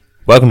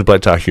Welcome to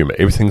Black Tar Humour.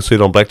 Everything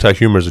said on Black Tar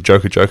Humour is a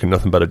joke and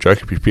nothing but a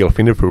joke. If you feel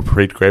offended, feel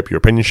free to grab your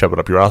opinion, shove it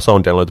up your arsehole,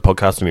 and download the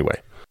podcast anyway.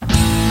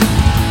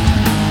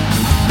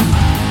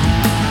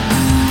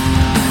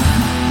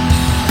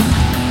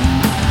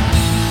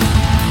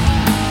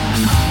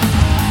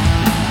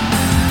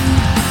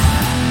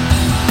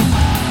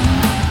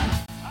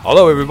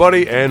 Hello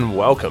everybody and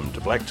welcome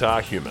to Black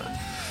Tar Humour.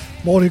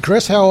 Morning,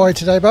 Chris. How are you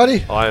today,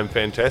 buddy? I am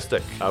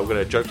fantastic. We've got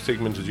a joke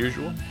segment as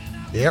usual.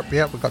 Yep,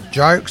 we've got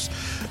jokes.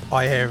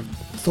 I have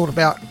thought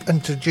about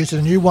introducing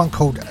a new one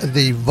called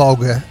the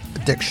Vulgar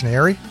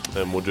Dictionary.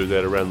 And we'll do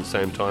that around the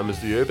same time as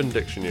the Urban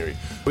Dictionary.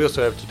 We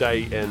also have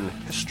Today in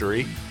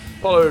History,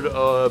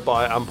 followed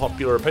by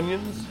Unpopular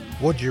Opinions.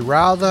 Would you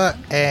rather,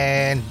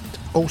 and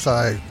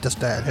also This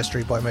Day in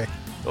History by me.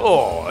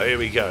 Oh, here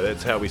we go.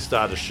 That's how we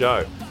start a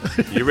show.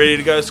 You ready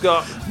to go,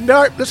 Scott?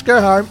 Nope, let's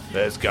go home.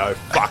 Let's go.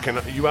 Fucking,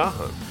 you are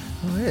home.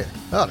 Oh, yeah.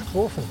 Oh, the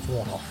chloroform's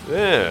worn off.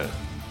 Yeah.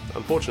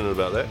 Unfortunate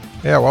about that.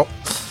 Yeah, well.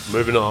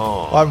 Moving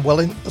on. I'm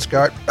willing. Let's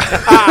go.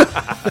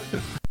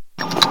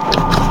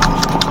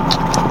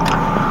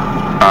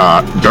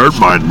 Don't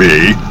mind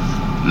me.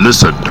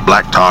 Listen to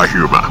Black Tar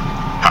Humour.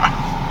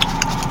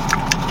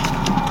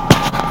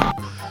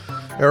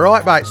 All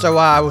right, mate. So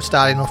we're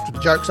starting off with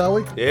the jokes, are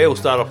we? Yeah, we'll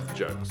start off with the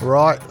jokes.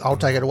 Right. I'll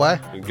take it away.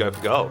 You can go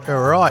for gold.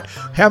 All right.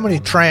 How many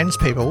trans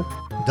people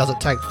does it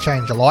take to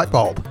change a light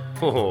bulb?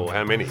 Oh,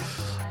 how many?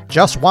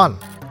 Just one.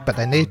 But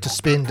they need to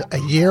spend a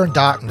year in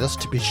darkness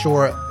to be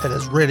sure it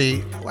is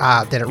really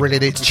that it really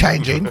needs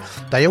changing.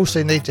 They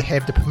also need to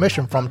have the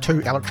permission from 2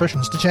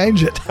 electricians to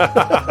change it.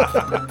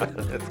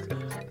 That's good.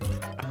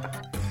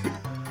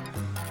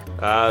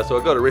 So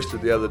I got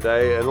arrested the other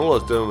day, and all I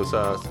was doing was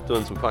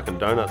doing some fucking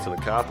donuts in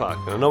a car park.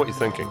 And I know what you're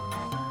thinking.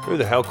 Who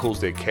the hell calls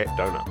their cat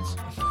donuts?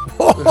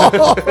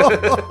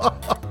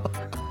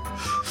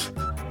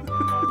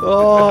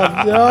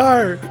 Oh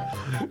no!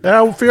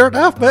 Now, fair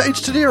enough, but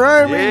each to their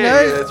own.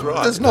 Yeah, that's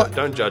right. It's not.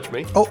 Don't judge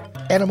me. Oh,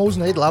 animals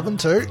need loving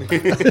too,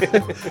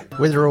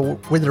 whether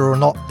or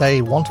not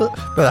they want it.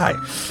 But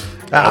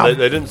hey,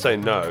 they didn't say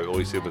no. All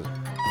he said was,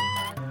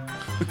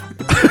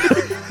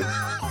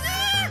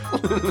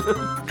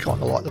 kind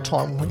of like the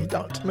time when you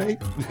done it to me.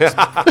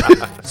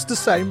 It's the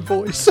same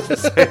voice.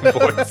 same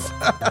voice.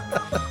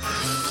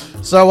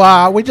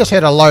 So we just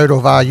had a load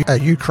of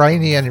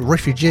Ukrainian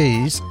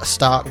refugees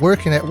start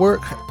working at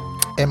work,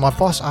 and my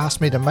boss asked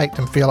me to make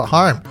them feel at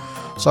home.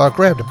 So I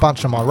grabbed a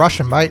bunch of my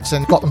Russian mates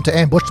and got them to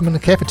ambush them in the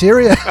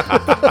cafeteria.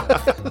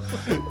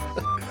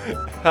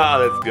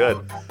 That's good.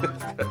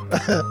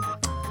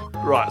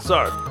 Right, so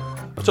I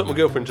took my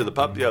girlfriend to the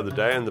pub the other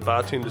day, and the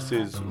bartender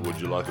says, "Would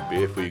you like a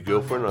beer for your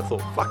girlfriend?" And I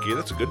thought, fuck yeah,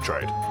 that's a good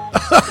trade.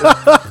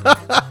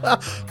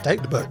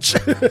 Take the bitch.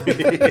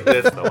 Yeah,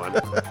 that's the one.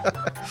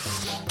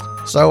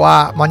 So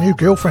my new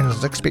girlfriend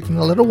is expecting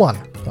a little one.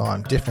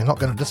 I'm definitely not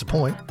going to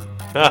disappoint.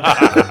 That's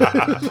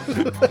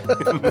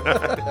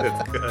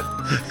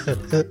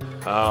good.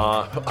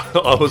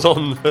 I was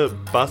on the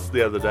bus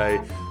the other day,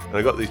 and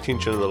I got the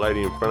attention of the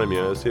lady in front of me,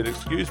 and I said,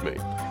 "Excuse me,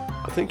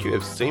 I think you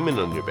have semen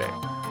on your back."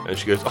 And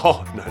she goes,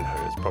 "Oh, no,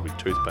 it's probably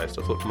toothpaste."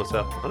 I thought to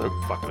myself, I don't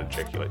fucking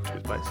ejaculate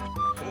toothpaste.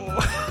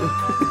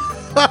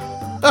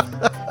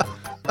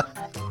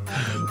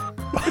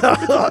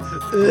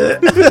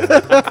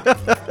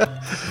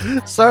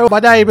 So my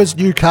neighbour's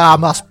new car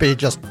must be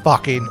just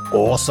fucking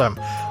awesome.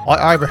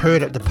 I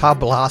overheard at the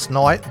pub last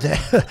night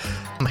that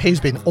he's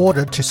been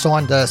ordered to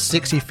sign the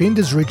sexy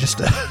fenders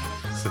register.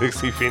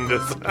 Sexy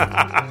fenders.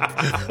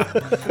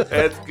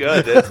 That's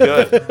good.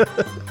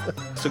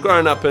 So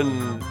growing up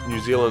in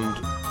New Zealand,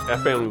 our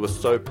family was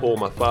so poor,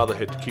 my father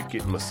had to keep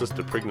getting my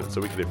sister pregnant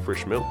so we could have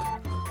fresh milk.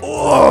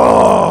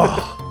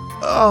 Oh,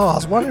 I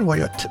was wondering why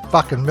your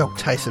fucking milk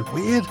tasted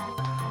weird.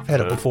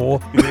 Had it before.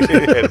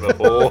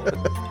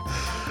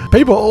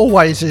 People are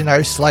always,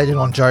 slating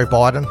on Joe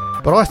Biden,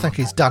 but I think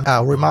he's done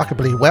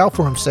remarkably well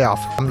for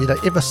himself.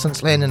 Ever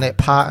since landing that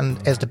part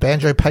as the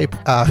banjo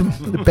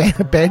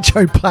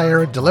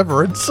player in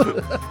Deliverance.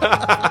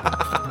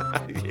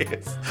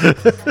 Yes.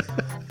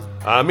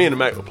 Me and a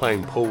mate were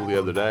playing pool the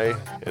other day,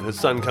 and his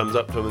son comes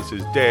up to him and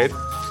says, "Dad,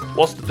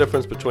 what's the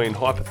difference between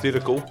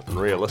hypothetical and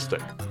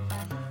realistic?"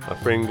 My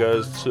friend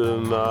goes to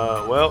him,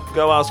 "Well,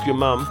 go ask your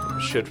mum.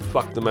 She'd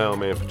fuck the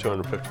mailman for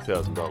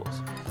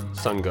 $250,000.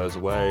 Son goes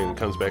away and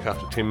comes back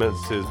after 10 minutes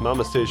and says,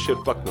 "Mama says she'd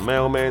fuck the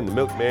mailman, the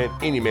milkman,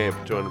 any man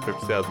for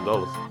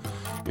 $250,000.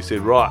 He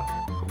said, "Right,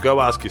 well, go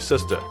ask your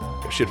sister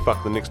if she'd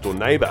fuck the next door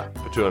neighbour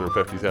for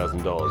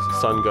 $250,000. The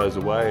son goes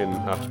away and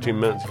after 10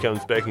 minutes he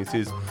comes back and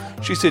he says,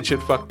 "She said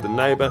she'd fuck the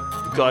neighbour,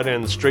 the guy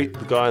down the street,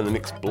 the guy in the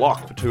next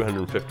block for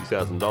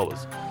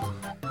 $250,000.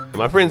 And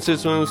my friend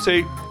says to him,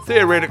 "See,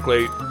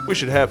 theoretically, we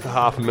should have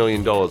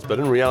 $500,000, but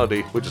in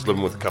reality, we're just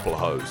living with a couple of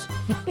hoes."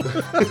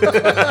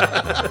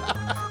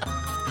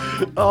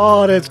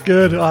 Oh, that's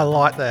good. I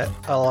like that.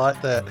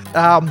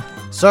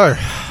 So,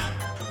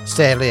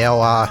 sadly,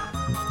 our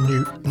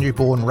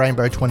newborn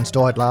rainbow twins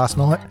died last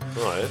night.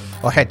 Oh, yeah.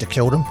 I had to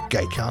kill them.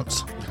 Gay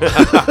cunts.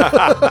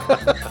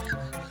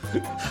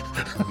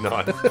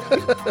 Nice.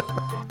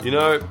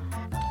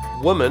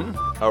 Women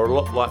are a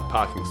lot like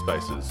parking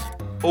spaces.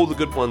 All the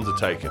good ones are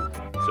taken.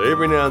 So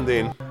every now and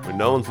then, when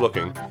no one's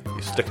looking,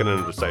 you stick it in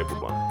a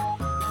disabled one.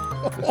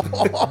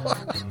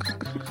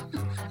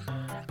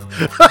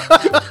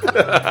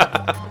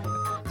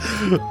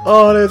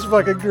 Oh, that's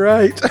fucking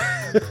great.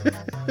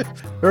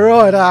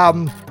 Right,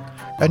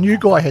 a new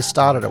guy has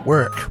started at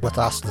work with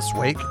us this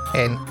week,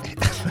 and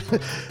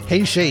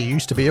she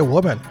used to be a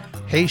woman.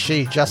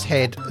 She just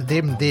had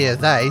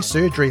they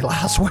surgery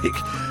last week.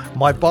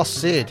 My boss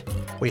said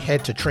we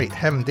had to treat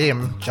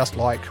them just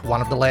like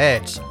one of the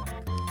lads.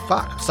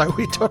 Fuck, so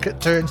we took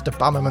it turns to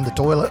bum him in the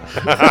toilet.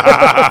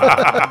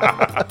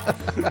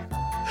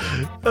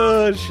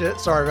 Oh shit,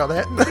 sorry about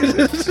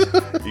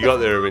that. You got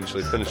there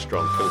eventually. Finish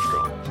strong.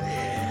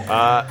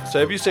 So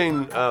have you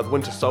seen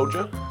Winter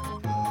Soldier?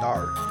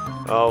 No.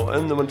 Oh,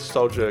 in the Winter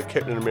Soldier,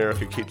 Captain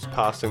America keeps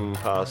passing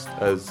past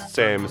as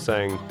Sam is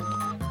saying,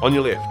 on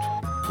your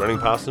left, running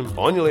past him,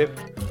 on your left.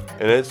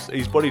 And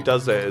what he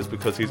does that is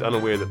because he's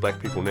unaware that black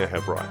people now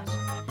have rights.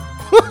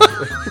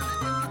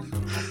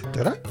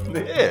 Did I?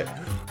 Yeah.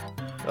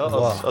 I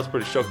was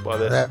pretty shocked by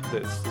that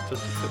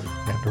statistic. You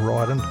have to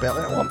write in about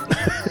that one.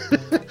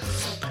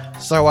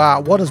 So,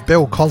 what is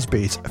Bill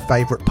Cosby's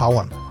favourite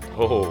poem?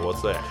 Oh,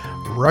 what's that?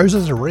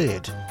 Roses are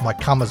red, my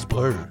cum is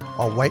blue.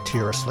 I'll wait till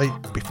you're asleep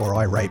before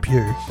I rape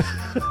you.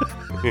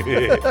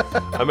 Yeah.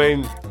 I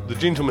mean, the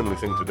gentlemanly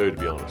thing to do, to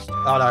be honest.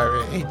 Oh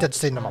no, he did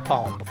send them a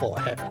poem before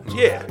it happened.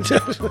 Yeah.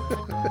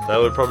 They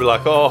would probably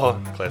like, oh,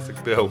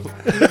 classic Bill.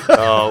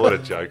 Oh, what a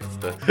joke.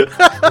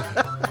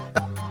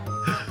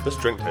 This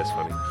drink tastes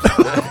funny.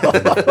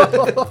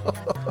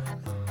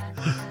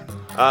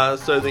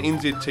 So the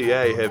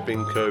NZTA have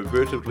been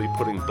covertly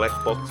putting black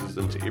boxes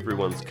into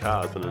everyone's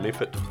cars in an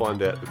effort to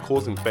find out the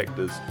causing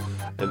factors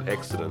in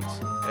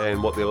accidents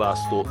and what their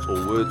last thoughts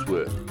or words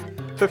were.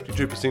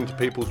 52% of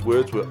people's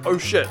words were, oh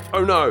shit,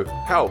 oh no,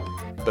 help.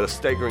 But a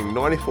staggering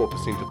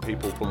 94% of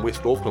people from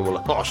West Auckland were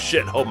like, oh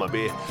shit, hold my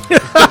beer.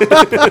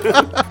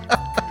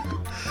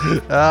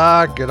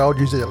 Good old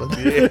New Zealand.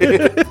 Yeah.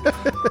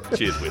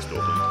 Cheers, West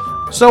Auckland.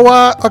 So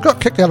I got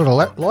kicked out of the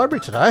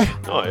library today.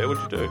 Oh yeah,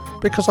 what'd you do?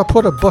 Because I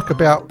put a book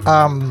about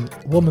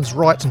women's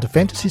rights into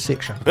fantasy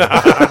section.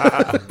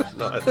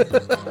 Nice.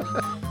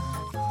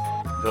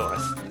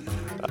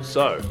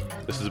 So,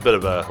 this is a bit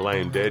of a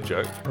lame dad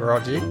joke.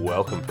 Roger.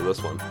 Welcome for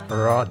this one.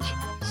 Rog,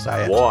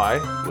 say it. Why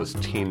was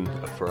 10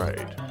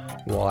 afraid?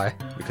 Why?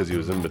 Because he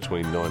was in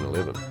between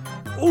 9/11.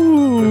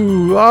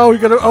 Ooh, we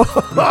got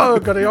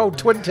an old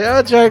Twin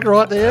Tower joke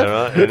right there.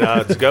 All right,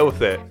 and to go with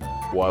that,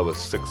 why was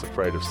 6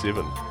 afraid of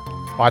 7?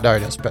 I know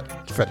this,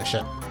 but finish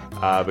it.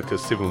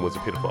 Because 7 was a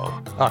pedophile.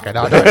 Okay,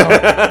 no,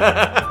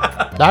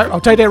 no,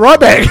 I'll take that right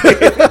back.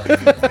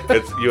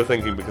 You were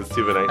thinking because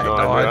 7, 8, 9, 9,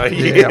 right?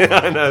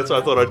 yeah. I know, so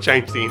I thought I'd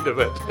change the end of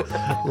it.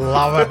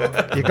 Love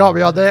it. You got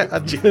me on that.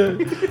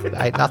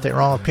 Ain't nothing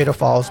wrong with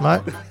pedophiles,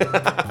 mate.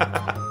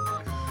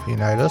 You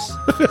know this.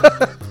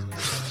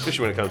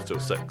 Especially when it comes to a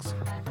 6.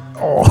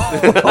 Oh.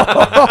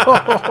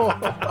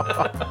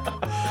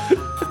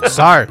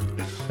 So,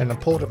 an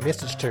important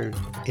message to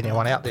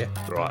anyone out there.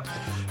 Right.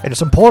 It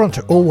is important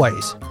to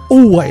always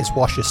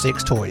wash your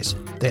sex toys.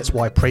 That's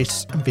why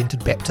priests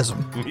invented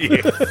baptism.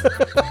 Yes.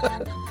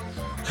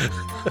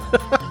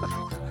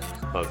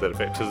 I was at a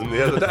baptism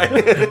the other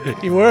day.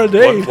 You were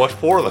indeed. Watched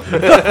 4 of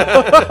them.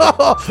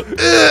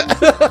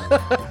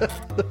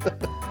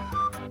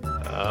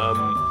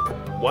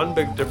 One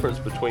big difference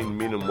between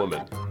men and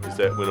women is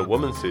that when a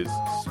woman says,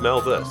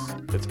 smell this,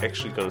 it's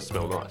actually going to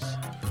smell nice.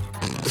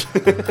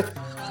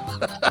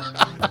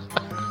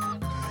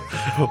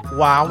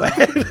 Wow,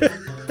 man.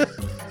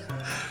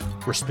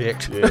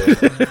 Respect. Yeah.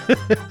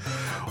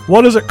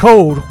 What is it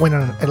called when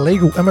an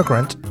illegal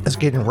immigrant is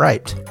getting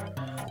raped?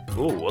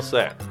 Ooh, what's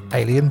that?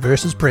 Alien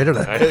versus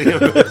Predator. Alien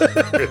versus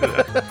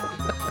Predator.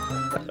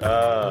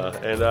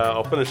 And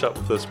I'll finish up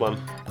with this one.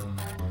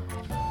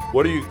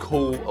 What do you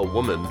call a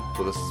woman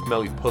with a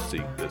smelly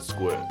pussy that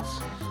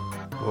squirts?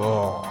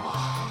 Oh.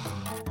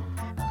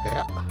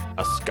 Yeah.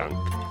 A skunk.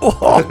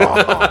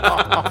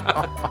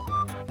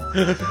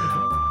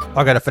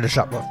 I'm going to finish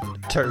up with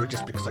 2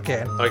 just because I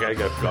can. Okay,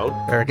 go for gold.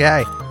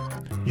 Okay.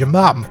 Your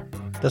mum.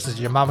 This is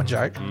your mum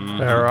joke.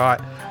 Mm-hmm. All right.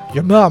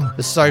 Your mum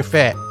is so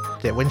fat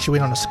that when she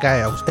went on the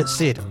scales, it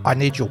said, I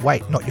need your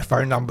weight, not your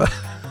phone number.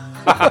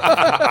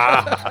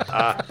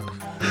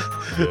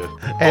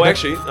 Oh,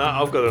 actually,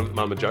 I've got a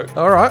mama joke.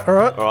 All right.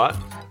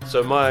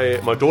 So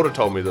my daughter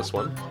told me this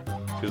one.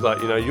 She was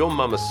like, your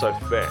mum is so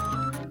fat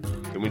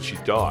that when she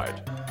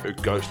died, her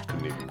ghost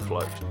couldn't even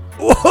float.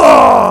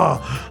 Whoa!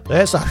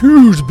 That's a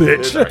huge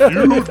bitch. That's a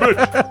huge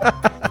bitch.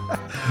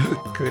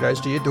 Kudos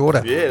to your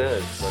daughter. Yeah, no,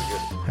 it's so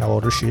good. How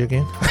old is she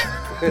again?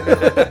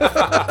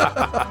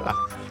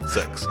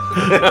 6.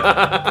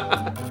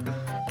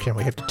 Can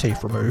we have the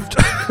teeth removed?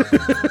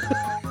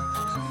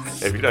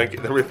 If you don't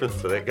get the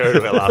reference to that, go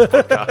to our last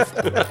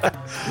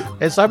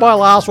podcast. And so my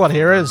last one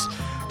here is,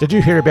 did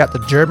you hear about the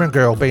German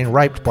girl being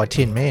raped by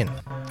 10 men?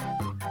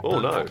 Oh,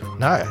 no.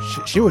 No,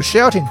 she was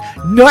shouting,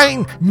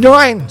 9,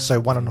 9, so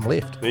one of them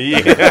left.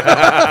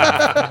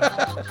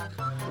 Yeah.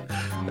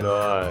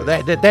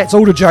 Nice. That's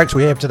all the jokes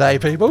we have today,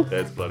 people.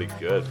 That's bloody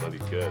good, bloody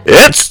good.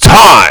 It's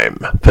time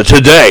for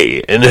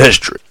Today in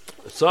History.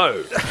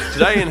 So,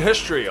 today in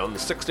history, on the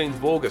 16th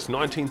of August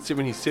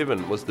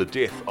 1977, was the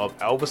death of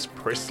Elvis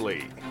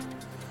Presley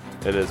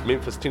in his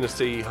Memphis,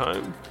 Tennessee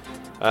home.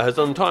 His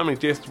untimely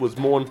death was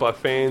mourned by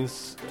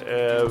fans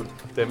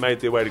that made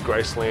their way to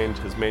Graceland,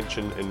 his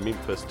mansion in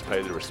Memphis, to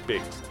pay their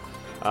respects.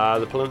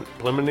 The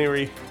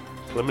preliminary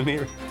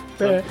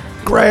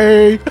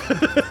Gray.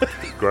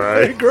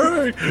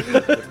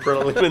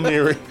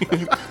 preliminary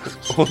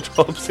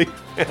autopsy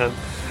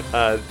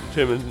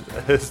determined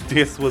his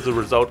death was a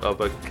result of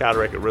a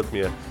cardiac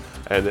arrhythmia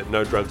and that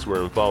no drugs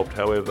were involved.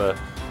 However,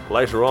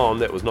 later on,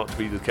 that was not to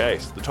be the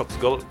case. The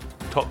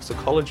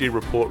toxicology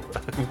report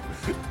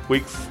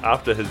weeks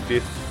after his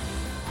death,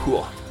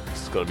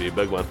 this is going to be a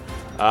big one,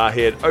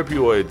 he had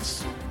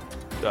opioids,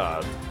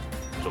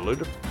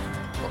 diluted.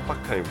 I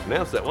can't even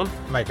pronounce that one.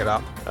 Make it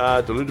up.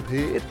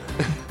 Diluted.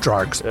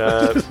 Drugs.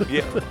 Yeah,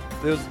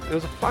 there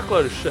was a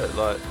fuckload of shit,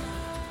 like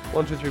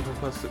 1, 2, 3, 4,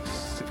 5,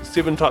 6,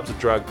 7 types of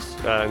drugs,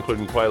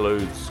 including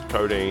Quaaludes,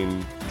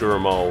 codeine,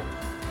 Duramol,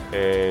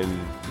 and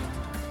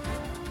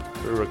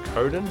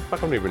Uricodin.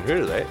 Fuck, I've never even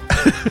heard of that.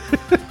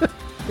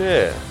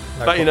 Yeah,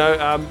 no, but you know,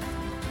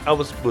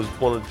 Elvis was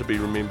wanted to be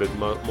remembered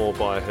more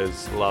by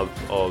his love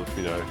of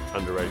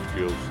underage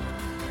girls.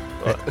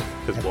 Like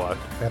his wife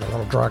had a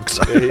lot of drugs.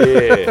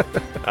 Yeah.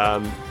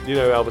 You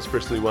know, Elvis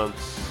Presley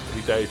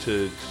he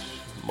dated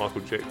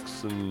Michael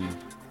Jackson.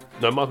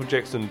 No, Michael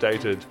Jackson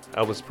dated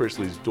Elvis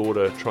Presley's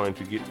daughter, trying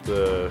to get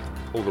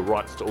all the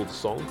rights to all the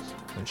songs.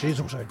 And she's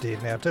also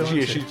dead now too.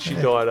 She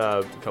died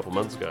a couple of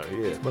months ago.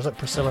 Yeah. Was it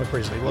Priscilla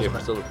Presley? Wasn't it?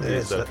 Priscilla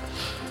Presley. So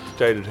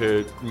dated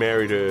her,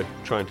 married her,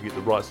 trying to get the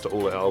rights to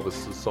all of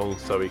Elvis's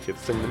songs so he could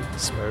sing them.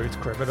 Smooth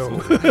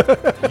criminal.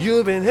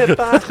 You've been hit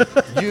by,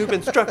 you've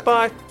been struck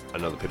by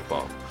another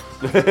pedophile.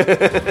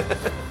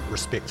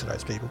 Respect to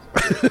those people.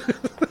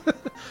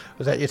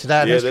 Was that your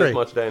today in history? Yeah, that's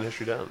my today in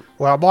history done.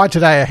 Well, my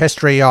today in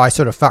history, I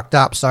sort of fucked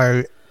up,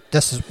 so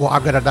this is what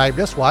I'm going to name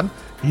this one.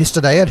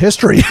 Yesterday in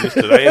history.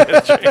 Yesterday in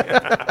history.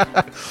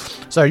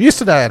 So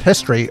yesterday in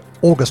history,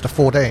 August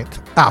 15th,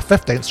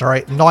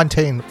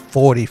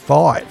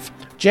 1945.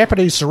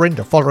 Japanese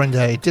surrender following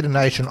the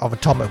detonation of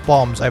atomic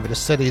bombs over the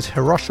cities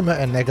Hiroshima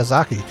and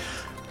Nagasaki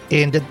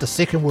ended the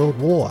Second World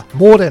War.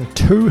 More than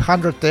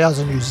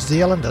 200,000 New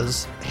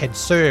Zealanders had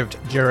served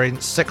during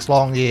 6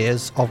 long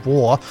years of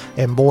war,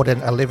 and more than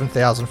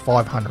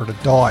 11,500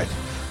 had died.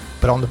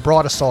 But on the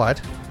brighter side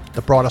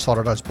of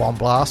those bomb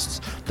blasts,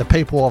 the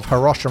people of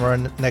Hiroshima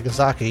and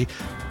Nagasaki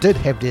did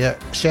have their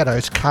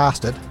shadows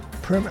casted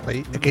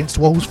permanently against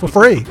walls for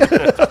free.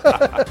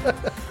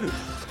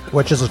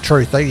 Which is a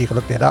true thing. You can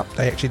look that up.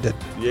 They actually did.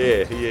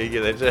 Yeah,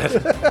 they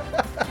did.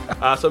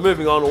 So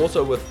moving on,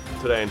 also with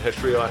today in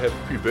history, I have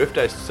a few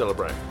birthdays to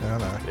celebrate. I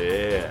know.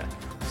 Yeah.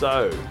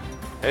 So,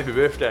 happy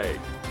birthday,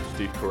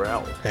 Steve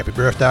Carell. Happy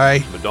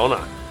birthday.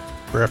 Madonna.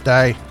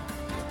 Birthday.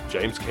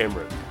 James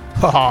Cameron.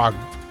 Oh,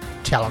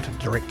 talented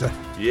director.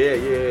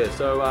 Yeah.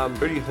 So,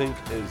 who do you think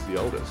is the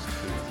oldest?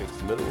 Who do you think's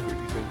the middle? Who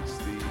do you think's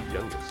the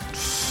youngest?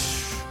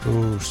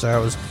 Ooh,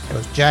 so it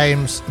was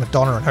James,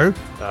 Madonna, and who?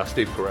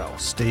 Steve Carell.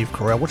 Steve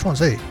Carell. Which one's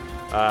he?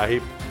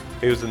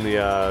 He was in the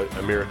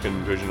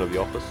American version of The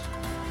Office.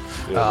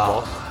 You know,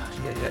 the boss.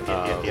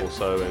 Yeah.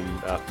 Also in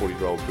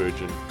 40-Year-Old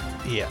Virgin.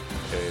 Yeah.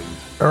 And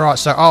all right,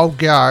 so I'll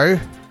go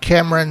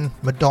Cameron,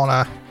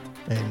 Madonna,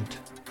 and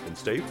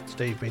Steve.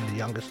 Steve being the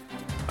youngest.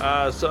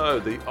 So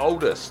the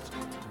oldest,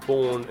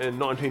 born in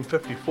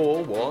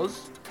 1954,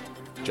 was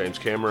James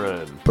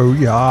Cameron.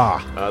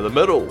 Booyah. The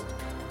middle,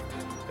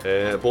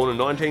 born in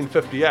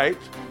 1958,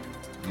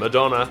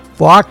 Madonna.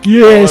 Fuck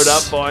yes. Followed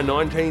up by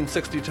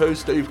 1962,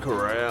 Steve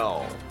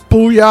Carell.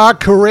 Booyah,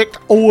 correct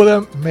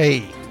order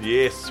me.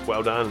 Yes,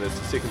 well done. It's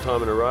the second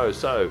time in a row.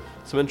 So,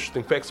 some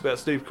interesting facts about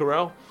Steve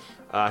Carell.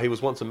 He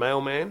was once a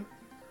mailman.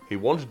 He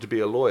wanted to be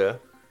a lawyer.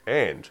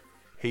 And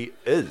he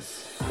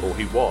was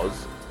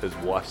his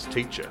wife's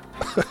teacher.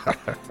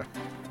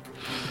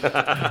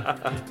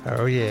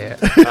 Oh, yeah.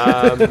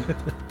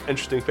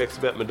 Interesting facts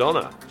about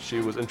Madonna.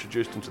 She was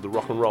introduced into the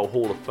Rock and Roll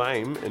Hall of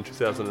Fame in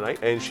 2008.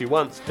 And she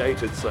once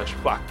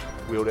dated/fucked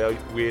Weird Al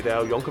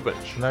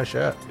Yankovic. No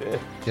shit. Yeah. Do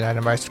you know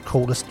the most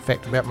coolest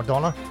fact about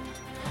Madonna?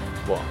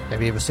 What?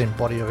 Have you ever seen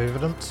Body of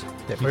Evidence?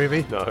 That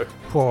movie? No.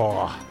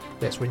 Oh,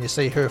 that's when you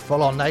see her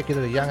full on naked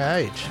at a young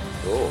age.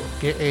 Oh.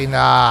 Getting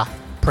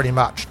pretty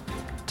much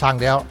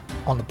tongued out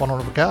on the bonnet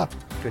of a car.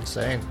 Good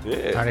scene.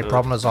 Yeah. The only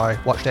problem is I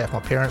watched that with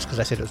my parents because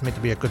they said it was meant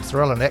to be a good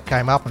thrill, and that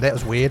came up and that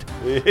was weird.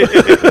 Yeah.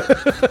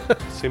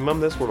 See, Mum,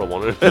 that's what I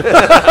wanted.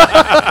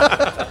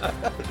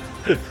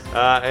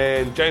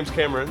 And James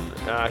Cameron,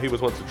 he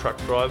was once a truck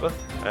driver,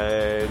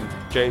 and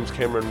James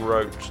Cameron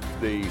wrote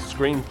the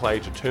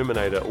screenplay to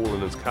Terminator all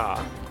in his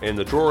car, and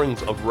the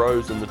drawings of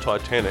Rose in the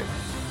Titanic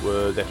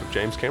were that of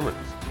James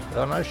Cameron's.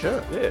 Oh, no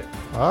shit. Yeah.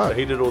 Oh. So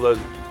he did all those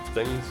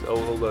things,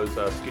 all those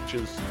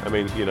sketches. I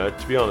mean, you know,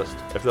 to be honest,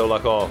 if they're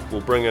like, oh,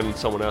 we'll bring in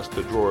someone else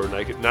to draw her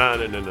naked. No. I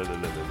got this. Don't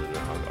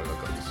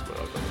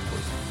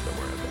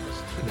worry, I got this.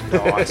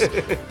 Nice.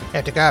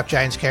 Had to go up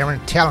James Cameron,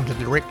 talented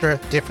director.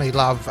 Definitely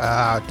love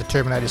the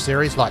Terminator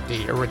series, like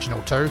the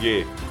original two.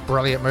 Yeah.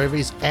 Brilliant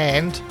movies.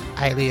 And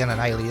Alien and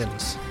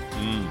Aliens.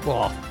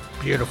 Oh,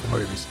 beautiful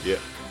movies. Yeah.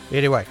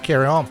 Anyway,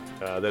 carry on.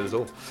 That is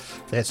all.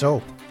 That's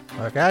all.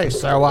 Okay,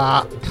 so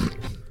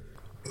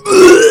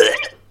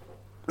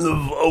The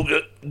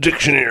vulgar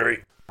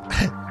dictionary.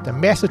 the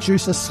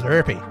Massachusetts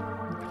Slurpee.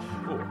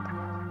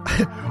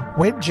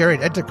 When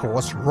during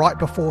intercourse, right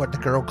before the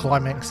girl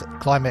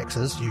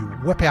climaxes, you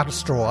whip out a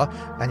straw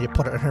and you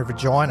put it in her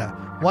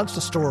vagina. Once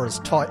the straw is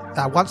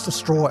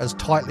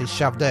tightly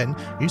shoved in,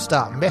 you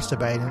start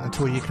masturbating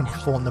until you can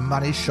perform the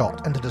money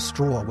shot into the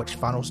straw, which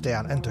funnels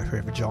down into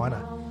her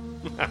vagina.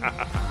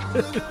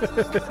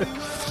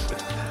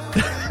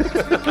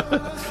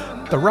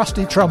 The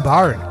rusty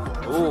trombone.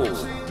 Ooh.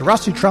 The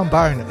rusty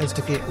trombone is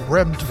to get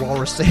rimmed while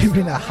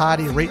receiving a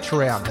hearty reach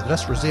around,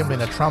 this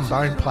resembling a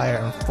trombone player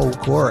in full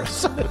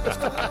chorus.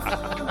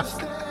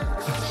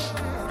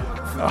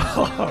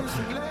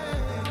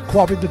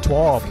 Quabbing the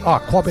twab. Oh,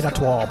 quabbing a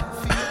twab.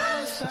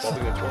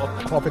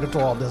 Quabbing a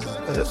twab.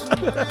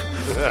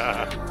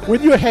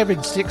 When you're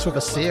having sex with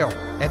a seal,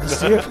 and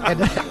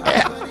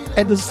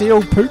the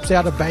seal poops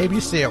out a baby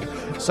seal,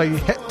 so you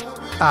hit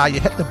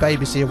the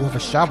baby seal with a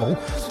shovel,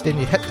 then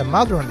you hit the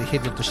mother on the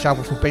head with the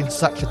shovel for being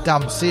such a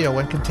dumb seal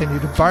and continue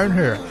to bone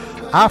her.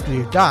 After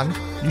you've done,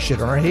 you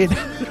shit on her head.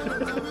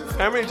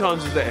 How many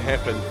times does that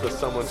happen for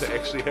someone to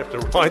actually have to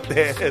write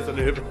that as a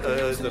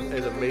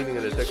meaning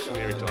in a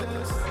dictionary type?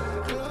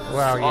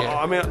 Well, yeah.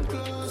 I mean,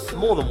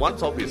 more than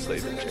once, obviously,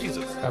 but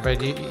Jesus. I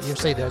mean, you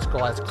see those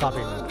guys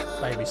clubbing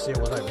baby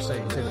seals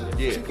overseas, didn't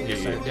you? Yeah.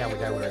 So now we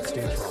know where it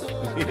stems from.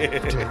 Yeah.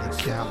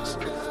 Dirty counts.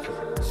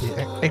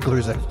 Yeah,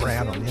 includes a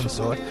brown on the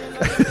inside.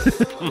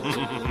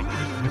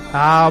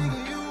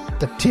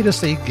 The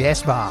Tennessee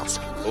gas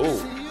mask. Oh.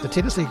 The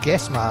Tennessee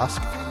gas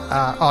mask.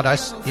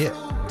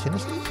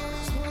 Tennessee?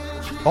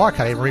 Oh, I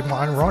can't even read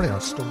my own writing. I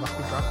still must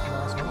be drunk from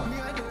last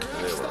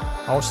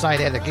night. I'll say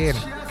that again.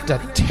 The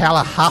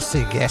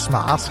Tallahassee gas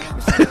mask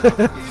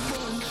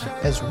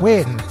is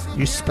when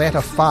you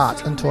splatter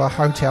farts into a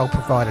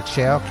hotel-provided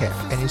shower cap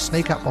and you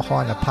sneak up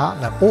behind a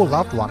partner or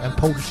loved one and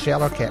pull the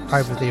shower cap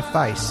over their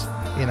face.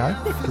 You know,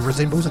 it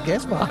resembles a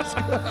gas mask.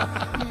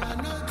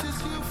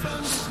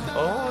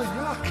 Oh,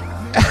 yuck.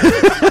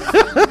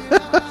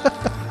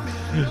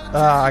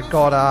 I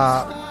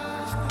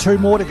got 2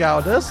 more to go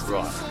on this.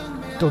 Right.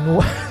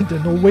 The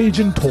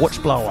Norwegian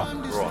torch blower.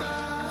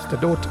 Right. The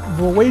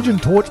Norwegian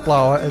torch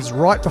blower is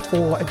right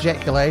before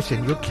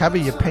ejaculation. You cover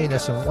your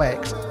penis in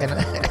wax and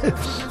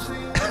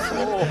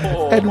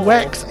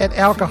wax and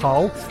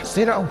alcohol,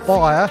 set it on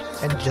fire,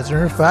 and jizz in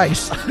her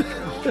face.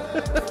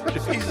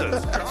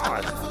 Jesus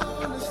God.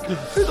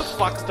 Who the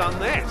fuck's done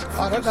that?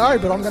 I don't know,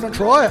 but I'm going to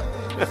try it.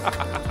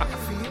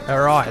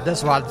 Alright,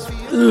 this one's...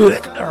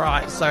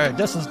 Alright, so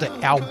this is the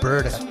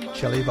Alberta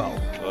Chili Bowl.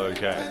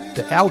 Okay.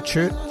 The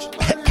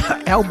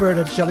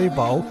Alberta Chili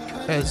Bowl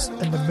is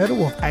in the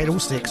middle of anal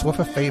sex with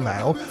a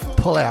female,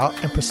 pull out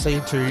and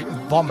proceed to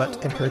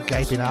vomit in her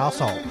gaping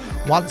arsehole.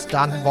 Once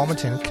done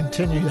vomiting,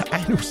 continue the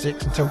anal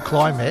sex until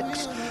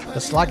climax. The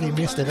sluggy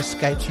mess that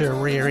escapes her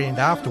rear end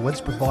afterwards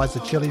provides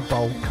the chili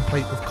bowl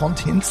complete with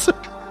contents.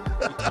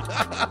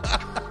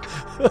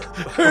 Who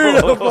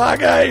the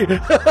fuck, eh?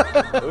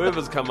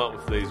 Whoever's come up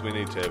with these, we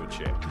need to have a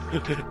chat.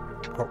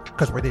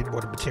 Because we need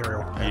more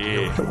material.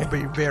 Yeah. We'll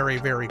be very,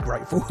 very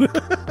grateful.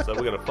 So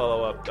we're going to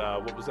follow up,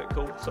 what was that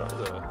called? Sorry,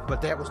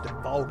 But that was the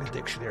vulgar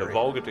dictionary. the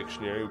vulgar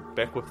dictionary,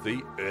 back with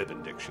the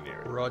urban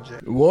dictionary. Roger.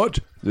 What?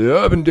 The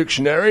Urban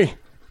Dictionary?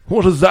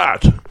 What is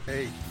that?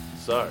 Hey.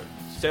 So,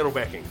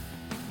 saddlebacking.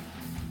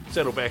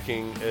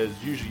 Saddlebacking is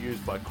usually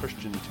used by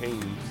Christian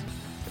teens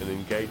in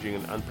engaging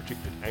in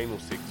unprotected anal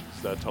sex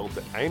because they're told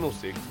that anal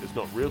sex is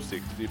not real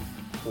sex,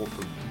 therefore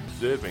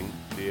preserving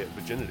their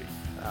virginity.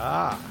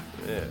 Ah.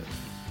 Yeah.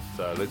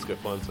 So let's go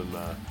find some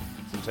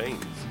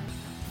teens.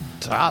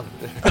 Done.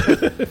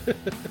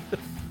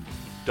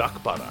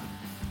 Duck butter.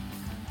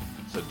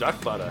 So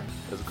duck butter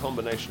is a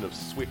combination of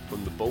sweat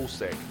from the ball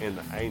sack and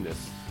the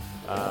anus,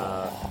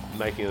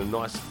 making a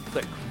nice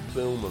thick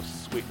film of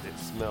sweat that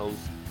smells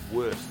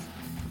worse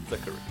the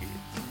thicker it gets.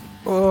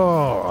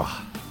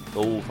 Oh.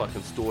 All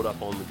fucking stored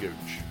up on the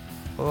gooch.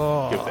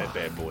 Oh. Give that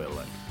bad boy a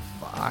lick.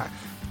 Fuck.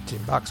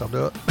 $10, I'll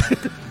do it.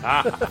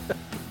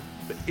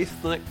 The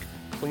ethnic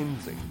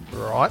cleansing.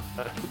 Right.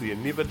 The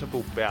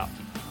inevitable bout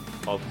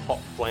of hot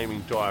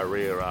flaming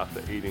diarrhea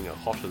after eating a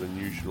hotter than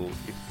usual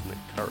ethnic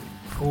curry.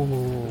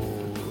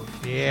 Ooh.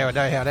 Yeah, I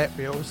know how that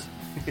feels.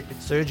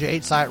 Soon as you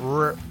eat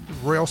something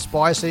real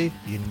spicy,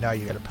 you know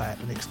you're going to pay it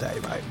the next day,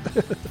 mate.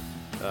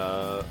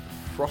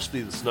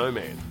 Frosty the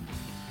Snowman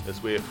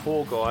is where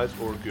 4 guys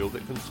or a girl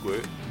that can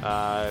squirt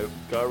go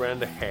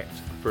around a hat,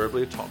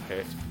 preferably a top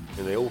hat,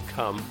 and they all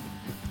come.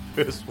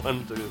 First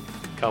one to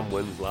come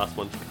wins, last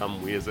one to come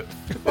wears it.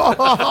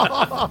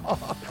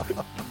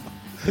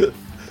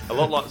 A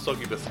lot like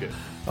soggy biscuit.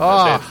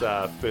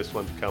 That's first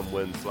one to come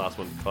wins, last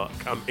one to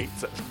come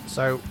eats it.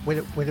 So when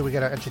are we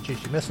going to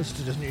introduce your missus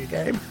to this new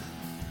game?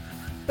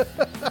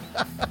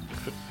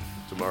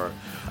 tomorrow.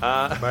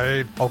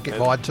 I'll get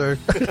mine too.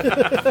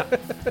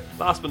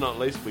 Last but not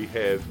least, we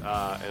have,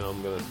 and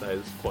I'm going to say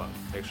this is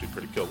actually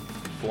pretty cool,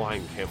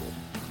 flying camel.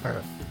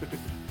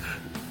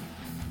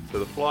 So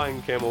the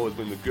flying camel is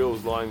when the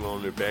girl's lying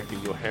on her back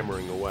and you're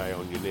hammering away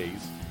on your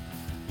knees.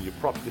 And you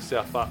prop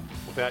yourself up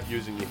without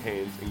using your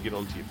hands and get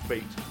onto your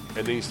feet.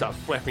 And then you start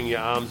flapping your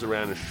arms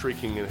around and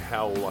shrieking and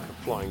howl like a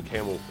flying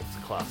camel. It's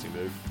a classy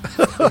move.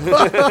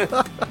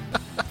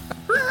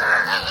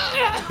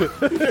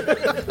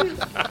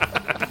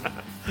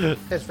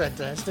 That's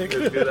fantastic.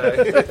 It's good,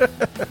 eh?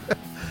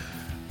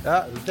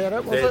 Is that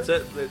it, was That's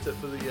it? it. That's it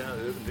for the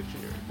Urban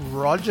Dictionary.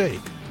 Roger.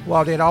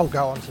 Well, then I'll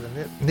go on to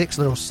the next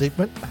little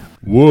segment.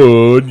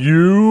 Would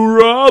you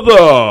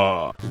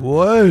rather?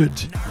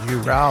 Would you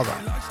rather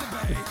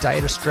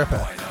date a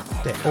stripper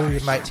that all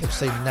your mates have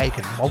seen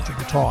naked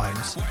multiple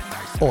times,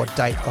 or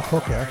date a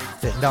hooker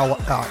that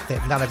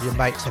none of your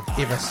mates have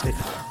ever slept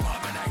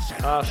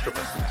with?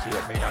 Stripper.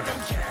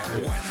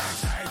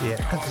 Yeah,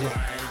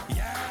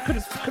 could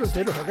have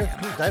dated a hooker.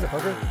 Could have dated a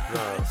hooker.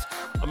 No.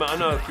 I mean, I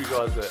know a few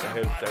guys that have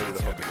dated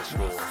a hooker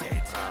before.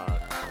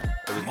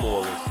 It was more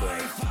or less the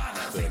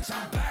loving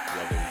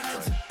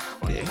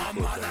there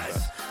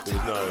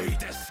was no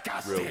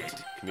real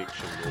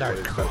connection. No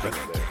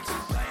commitment.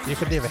 You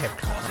could never have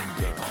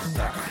commitment.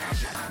 No.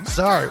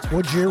 So,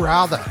 would you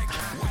rather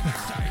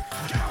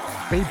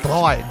be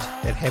blind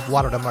and have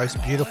one of the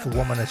most beautiful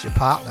women as your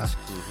partner?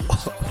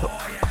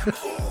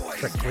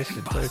 Trick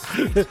question too.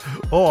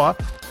 Or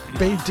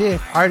be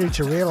deaf only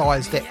to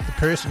realise that the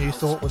person you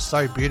thought was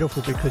so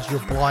beautiful because your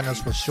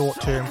blindness was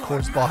short-term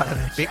caused by an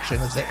infection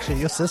is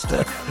actually your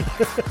sister.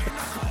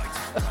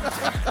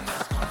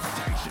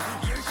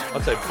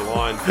 I'd say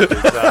blind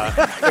because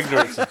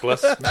ignorance is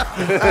bliss.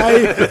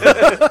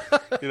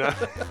 You know?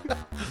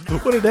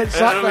 Wouldn't that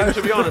suck, and, I mean,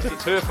 to be honest,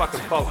 it's her fucking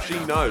fault. She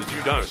knows,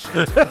 you don't.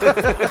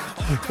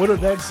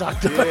 Wouldn't that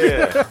suck, though?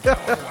 Yeah.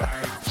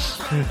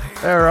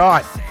 All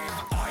right.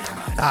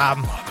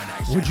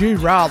 Would you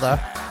rather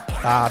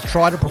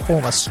try to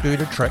perform a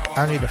scooter trick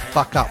only to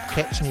fuck up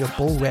catching your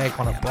bull rag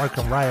on a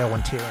broken rail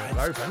and tearing it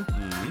open,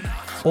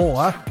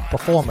 or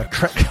perform a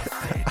trick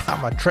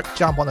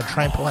jump on a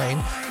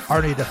trampoline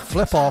only to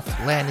flip off,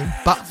 landing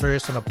butt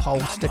first on a pole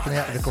sticking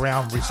out of the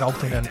ground,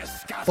 resulting in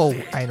full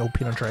anal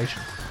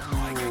penetration?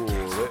 Ooh,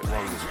 that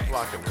one was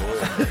fucking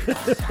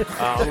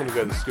hurt. I'm going to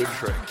go the scooter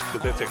trick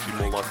because that's actually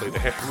more likely to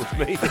happen with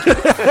me.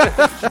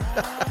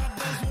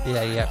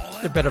 Yeah.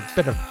 A bit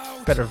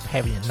of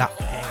having your nut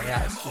hanging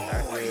out, you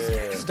know.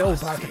 Yeah. Still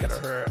both are going to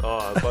hurt.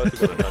 Oh,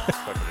 both are going to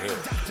fucking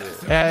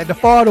hurt. Yeah. And the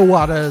final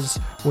one is,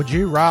 would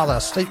you rather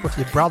sleep with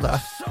your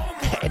brother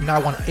and no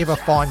one ever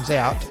finds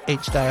out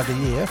each day of the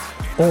year,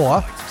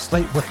 or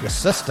sleep with your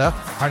sister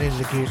only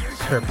to get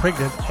her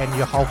pregnant and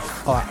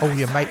all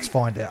your mates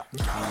find out?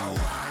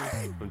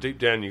 Well, deep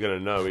down, you're going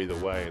to know either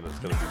way, and it's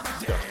going to be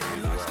disgusting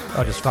either way.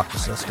 I just fucked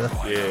your sister.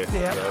 Yeah.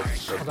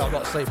 Because I'm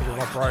not sleeping with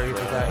my bro every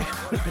day.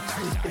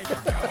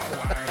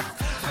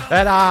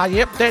 And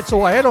yep, that's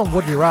all I had on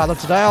Would You Rather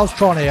today. I was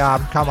trying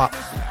to come up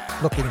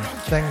looking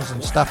things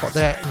and stuff like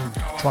that and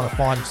trying to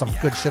find some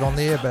good shit on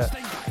there, but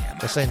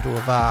they seem to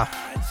have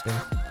been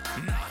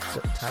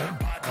tame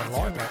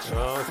online.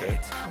 Oh, okay.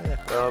 Yeah.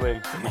 Well, I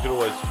mean, we could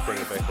always bring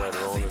it back later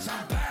on and see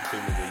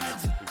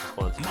if we can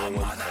find some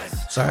more ones.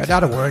 So, in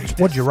other words,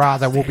 Would You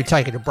Rather will be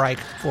taking a break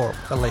for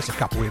at least a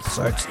couple of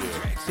episodes.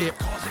 Yeah. Yep.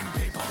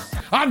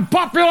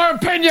 Unpopular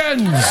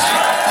opinions!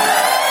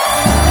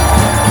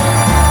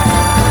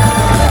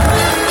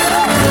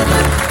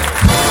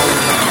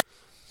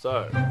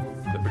 So,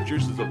 the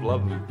producers of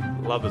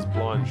Love is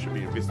Blind should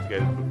be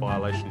investigated for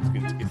violations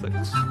against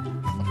ethics.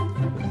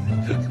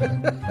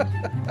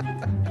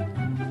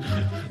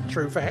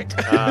 True fact.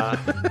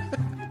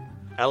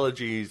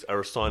 Allergies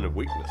are a sign of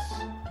weakness.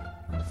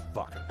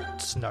 Fucking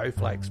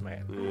snowflakes,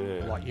 man.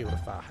 Yeah. Like you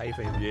with hay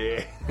fever.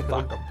 Yeah. Fucking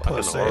Fucking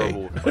pussy.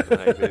 horrible. Fucking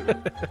hay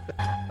fever.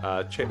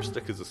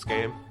 Chapstick is a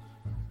scam.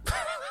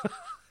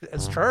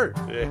 It's true.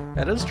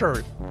 Yeah. It is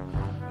true.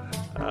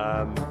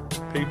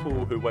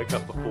 People who wake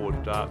up before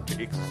dark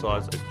to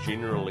exercise are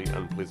generally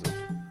unpleasant.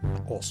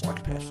 Or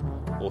psychopaths.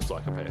 Or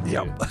psychopaths.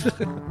 Yep.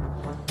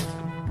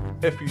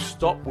 Yeah. If you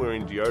stop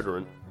wearing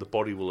deodorant, the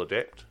body will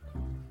adapt.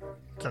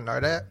 Don't know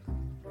that.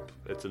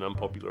 It's an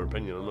unpopular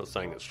opinion. I'm not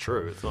saying it's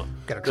true. It's not.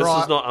 Gotta This try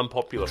is it. not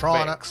unpopular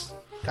Trying facts.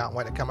 it. Can't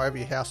wait to come over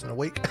your house in a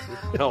week.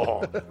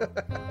 Oh.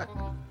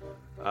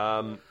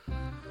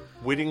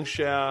 Wedding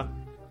shower,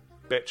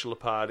 bachelor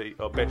party,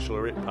 or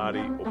bachelorette party,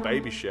 or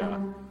baby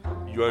shower.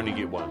 You only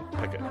get one.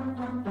 Pick it.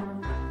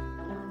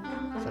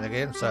 So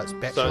again, so it's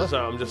bachelor.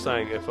 So I'm just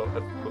saying, if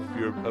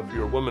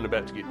you're a woman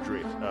about to get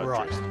dressed,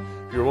 Right.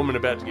 if you're a woman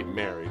about to get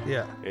married,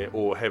 Yeah.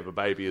 or have a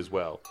baby as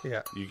well,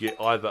 Yeah. you get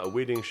either a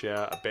wedding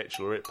shower, a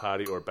bachelorette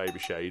party, or a baby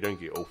shower. You don't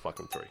get all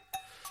fucking three.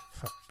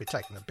 Be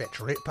taking a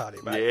bachelorette party,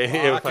 mate.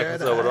 Yeah, Fucking fucking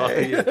so would I.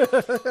 hey. Yeah.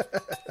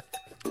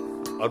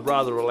 I'd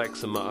rather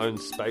relax in my own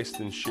space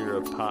than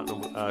share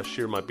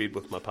my bed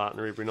with my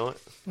partner every night.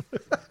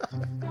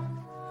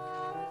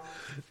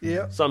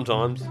 Yep.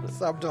 Sometimes,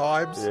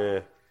 Sometimes.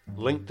 yeah.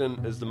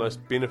 LinkedIn is the most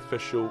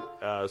beneficial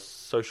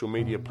social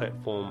media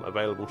platform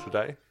available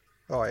today.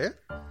 Oh, yeah?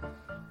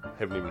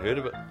 Haven't even heard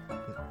of it.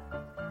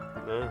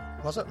 No.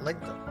 Was it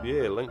LinkedIn?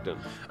 Yeah, LinkedIn.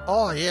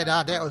 Oh, yeah,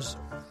 no, that was...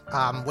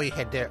 we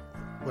had that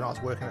when I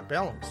was working at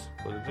Balance.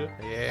 What did you?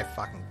 Yeah,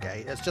 fucking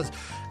gay.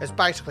 It's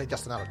basically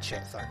just another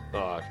chat thing.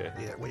 Oh, okay.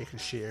 Yeah, where you can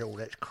share all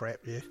that crap,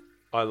 yeah.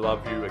 I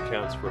love you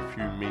accounts for a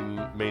few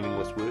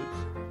meaningless words.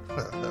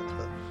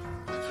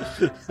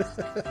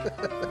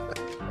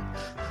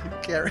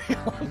 Carry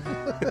on.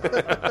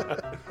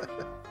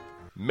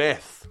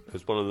 Math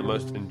is one of the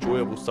most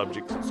enjoyable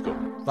subjects at school.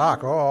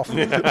 Fuck off.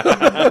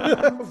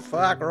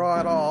 Fuck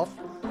right off.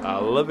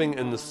 Living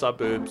in the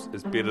suburbs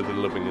is better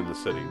than living in the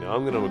city. Now,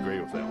 I'm going to agree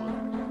with that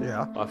one.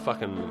 Yeah.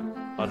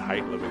 I'd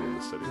hate living in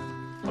the city.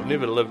 I've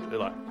never lived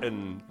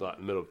in the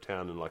middle of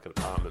town in like an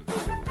apartment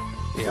building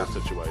sort of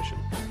situation.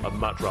 I'd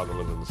much rather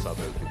live in the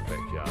suburbs with a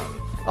backyard.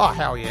 Oh,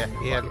 hell yeah.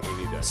 Yeah.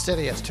 Any day.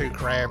 City, it's too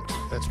cramped.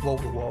 It's wall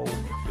to wall.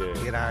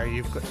 Yeah. You know,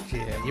 you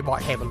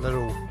might have a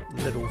little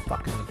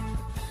fucking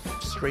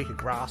streak of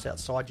grass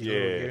outside your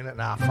little unit.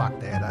 Nah, fuck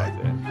that, eh?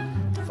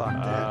 Fuck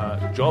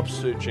that. Job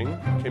searching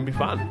can be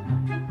fun.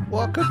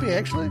 Well, it could be,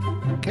 actually.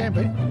 It can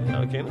be.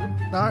 No, can it?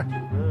 No.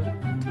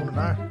 Want to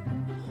know?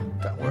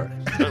 Don't worry.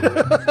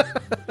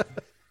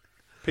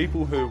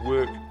 People who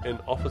work in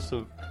office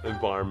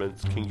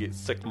environments can get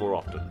sick more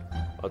often.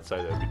 I'd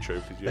say that would be true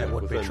because you're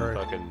within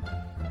fucking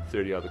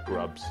 30 other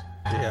grubs.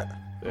 Yeah.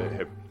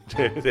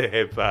 They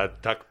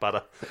have duck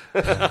butter.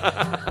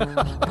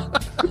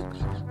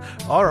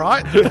 All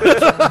right.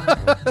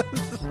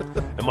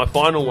 And my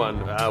final one,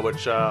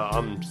 which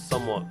I'm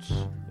somewhat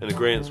in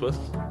agreement with,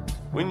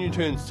 when you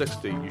turn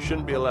 60, you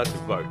shouldn't be allowed to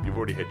vote. You've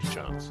already had your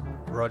chance.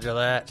 Roger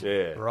that.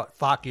 Yeah. Right.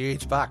 Fuck you.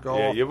 Fuck off.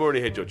 Yeah, you've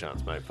already had your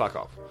chance, mate. Fuck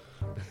off.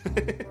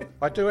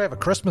 I do have a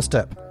Christmas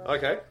tip.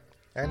 Okay.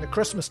 And the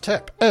Christmas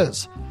tip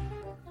is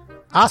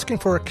asking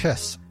for a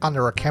kiss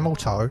under a camel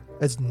toe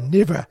is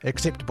never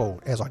acceptable,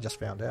 as I just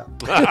found out.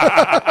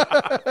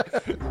 I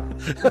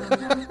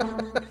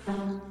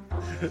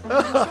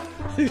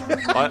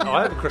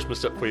have a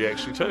Christmas tip for you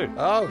actually too.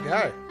 Oh,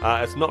 go.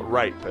 It's not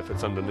rape if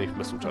it's underneath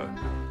mistletoe.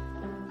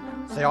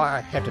 See, I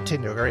have to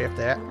tend to agree with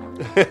that.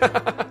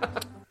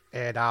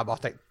 And I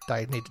think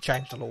they need to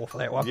change the law for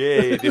that one.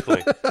 Yeah,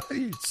 definitely.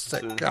 You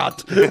sick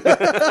cunt.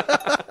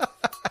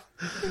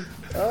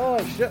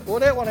 Oh, shit. Well,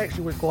 that one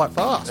actually went quite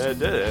fast. It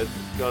did. It's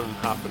gone in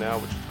half an hour,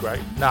 which is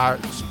great. No,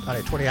 it's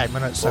only 28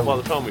 minutes. Well, by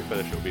the time we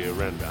finish, it'll be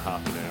around about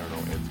half an hour and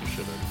I'll add some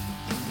shit in.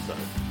 So,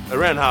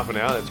 around half an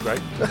hour, that's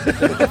great.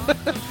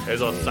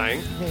 As I was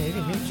saying.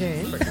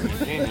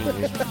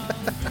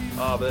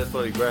 Oh, but that's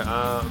bloody great.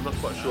 I'm not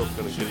quite sure if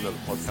we're going to get another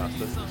podcast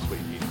this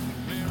weekend.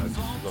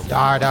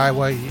 No,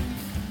 well,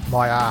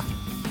 my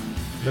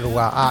little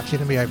arch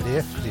enemy over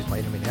there, because he's my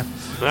enemy now.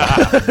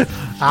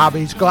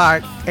 He's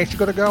actually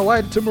got to go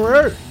away to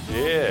Timaru.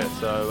 Yeah,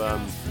 so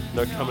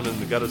no coming in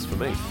the gutters for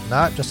me.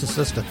 No, just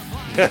assistant.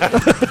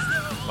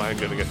 I ain't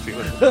going to get to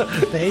it.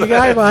 There you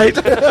go, mate.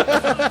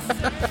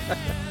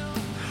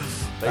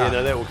 But yeah,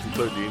 no, that will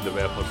conclude the end of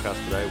our podcast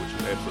today, which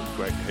is absolutely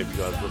great to have you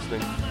guys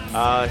listening.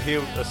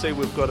 Here, I see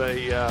we've got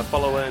a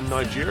follower in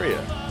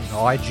Nigeria.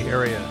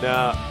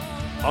 Now,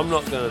 I'm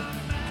not going to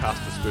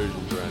cast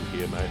aspersions around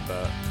here, mate,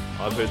 but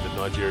I've heard that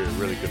Nigeria are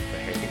really good for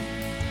hacking.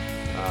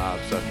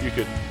 So if you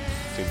could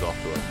send off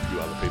to a few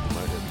other people,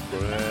 mate, that'd be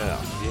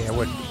great. Yeah,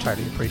 we'd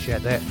totally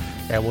appreciate that.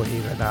 And we'll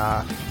even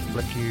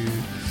flick you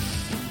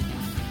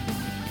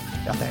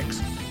our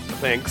thanks.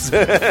 Thanks.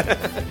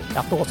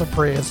 Our thoughts and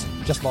prayers,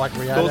 just like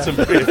Rihanna. Thoughts and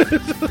prayers.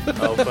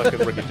 Oh,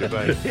 fucking Ricky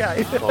Gervais.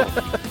 Yeah. Oh.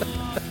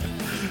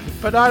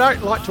 But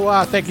I'd like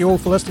to thank you all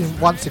for listening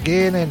once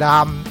again. And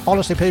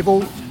honestly,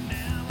 people,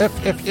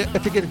 if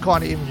you're getting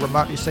kind of even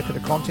remotely sick of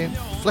the content,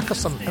 flick us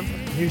some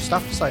new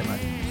stuff to say,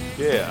 mate.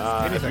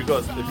 Yeah, if you've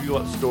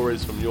got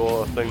stories from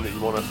your thing that you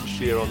want us to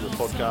share on the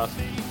podcast,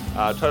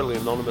 totally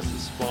anonymous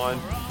is fine.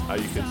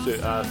 You can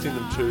send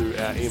them to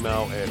our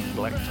email at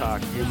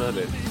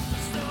blacktarhumour.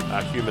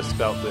 That's humour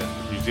spelled the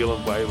New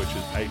Zealand way, which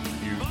is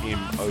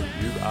HUMOUR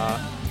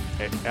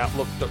at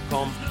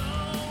outlook.com,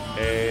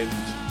 and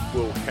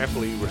we'll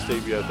happily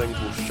receive your things.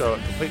 We'll show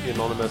it completely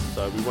anonymous,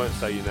 so we won't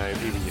say your name,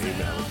 even your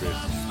email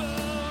address.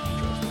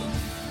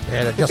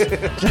 Yeah,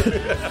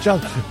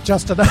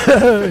 just to know.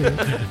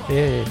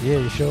 Yeah,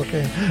 you sure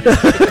can.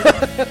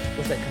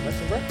 Was that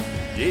convincing, bro?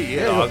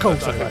 Yeah, cool. I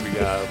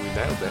think we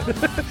nailed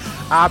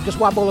that. Just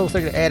one more little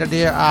thing to add in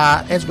there.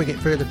 As we get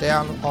further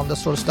down on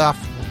this sort of stuff,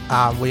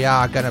 we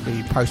are going to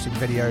be posting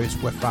videos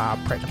with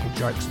practical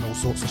jokes and all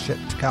sorts of shit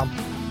to come.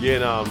 Yeah,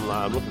 no,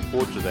 I'm looking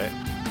forward to that.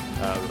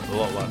 A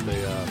lot like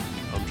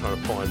I'm trying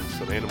to find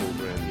some animals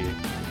around here.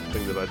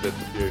 Thing that I did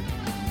with you.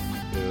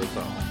 Yeah, it was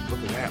like, oh, look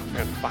at that, I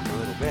found a fucking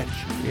little bitch.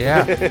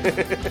 Yeah.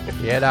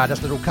 Yeah, no,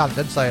 this little cunt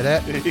did say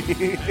that.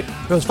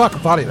 It was fucking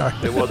funny, though.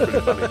 It was pretty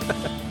funny.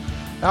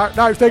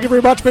 No, thank you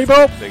very much,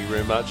 people. Thank you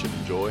very much and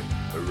enjoy.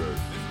 Hooroo.